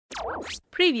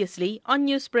Previously on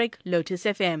Newsbreak, Lotus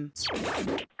FM.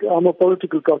 I'm a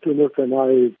political cartoonist and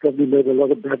I probably made a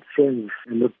lot of bad friends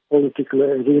in the political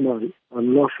arena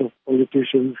and lots of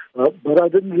politicians. But I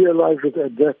didn't realize that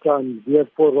at that time we had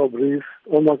 4 robberies.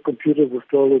 All my computers were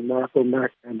stolen, my Apple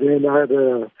Mac, and then I had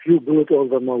a few bullet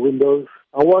holes on my windows.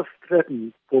 I was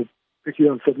threatened for picking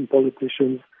on certain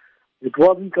politicians. It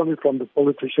wasn't coming from the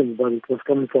politicians, but it was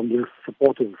coming from their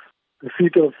supporters. The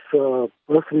seat of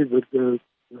firstly with the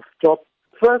stop.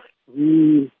 First,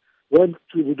 we went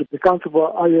to the Council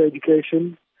for Higher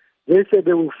Education. They said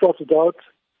they will sort it out,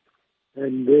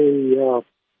 and they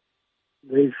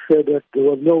said that there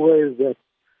was no way that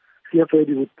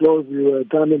CFAD would close. We were a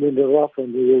diamond in the rough,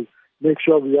 and they will make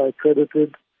sure we are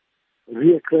accredited,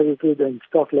 re-accredited, and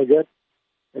stuff like that.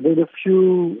 And then a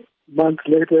few months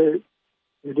later,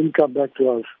 they didn't come back to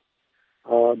us.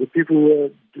 The people who were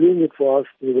doing it for us,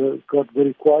 got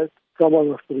very quiet. Someone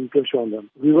was putting pressure on them.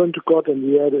 We went to court and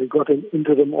we got an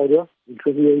interim order in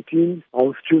 2018.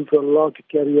 Our students were allowed to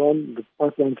carry on, the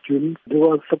pipeline students. There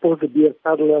was supposed to be a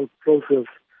parallel process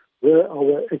where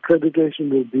our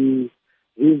accreditation will be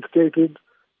reinstated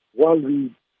while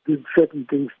we did certain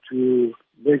things to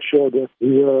make sure that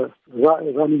we were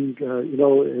running,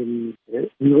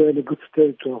 we were in a good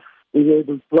state of being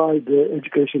able to apply the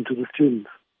education to the students.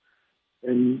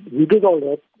 And we did all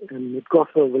that, and it cost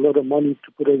us a lot of money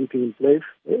to put everything in place.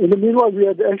 In the meanwhile, we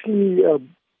had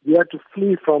to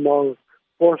flee from our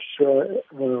posh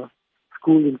school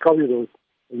in Kavi Road,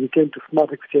 and we came to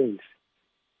Smart Exchange.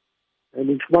 And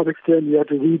in Smart Exchange, we had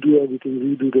to redo everything,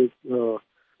 redo the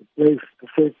place, the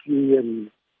safety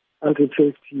and health and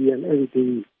safety and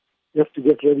everything, just to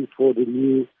get ready for the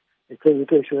new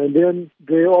accreditation. And then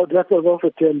that was also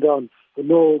turned down for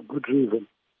no good reason.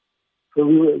 So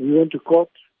we went to court,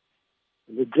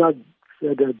 and the judge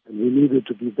said that we needed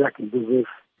to be back in business.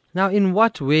 Now, in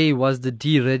what way was the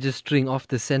deregistering of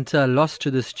the centre a loss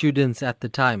to the students at the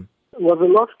time? It was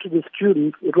a loss to the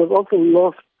students. It was also a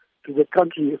loss to the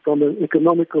country from an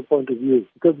economical point of view,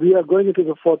 because we are going into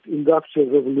the 4th Industrial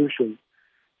Revolution,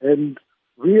 and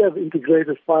we have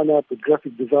integrated fine art with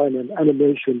graphic design and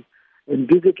animation, and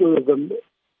digital is an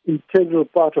integral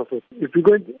part of it. If you're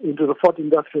going into the 4th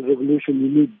Industrial Revolution, you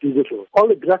need digital. All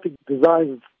the graphic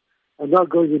designs are now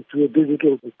going into a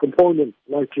digital component,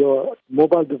 like your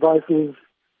mobile devices,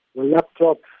 your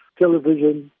laptops,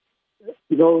 television.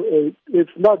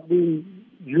 It's not being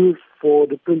used for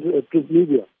the print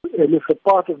media, and it's a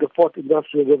part of the 4th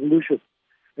Industrial Revolution.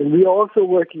 And we are also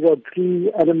working on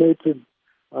 3 animated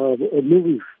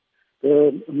movies,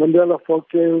 the Mandela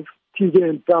Folktales, TJ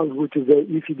and Towns, which is the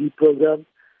ECD program,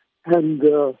 and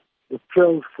the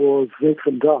trails for Zek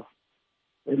and Da.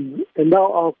 And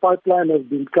now our pipeline has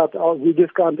been cut out. We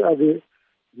just can't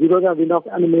we don't have enough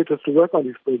animators to work on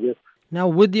these projects. Now,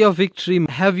 with your victory,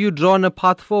 have you drawn a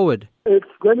path forward? It's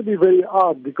going to be very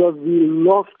hard because we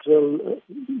lost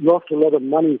a lot of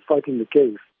money fighting the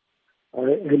case.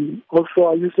 And also,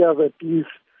 I used to have at least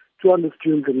 200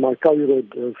 students in my Kavi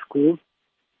Road school.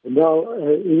 And now,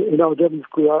 in our Durban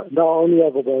school, now I only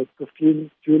have about 15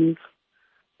 students.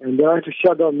 And I had to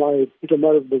shut down my Peter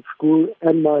Marisburg school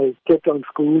and my Cape Town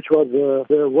school, which was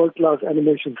the world-class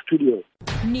animation studio.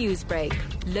 Newsbreak,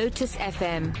 Lotus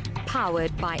FM,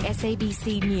 powered by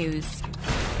SABC News.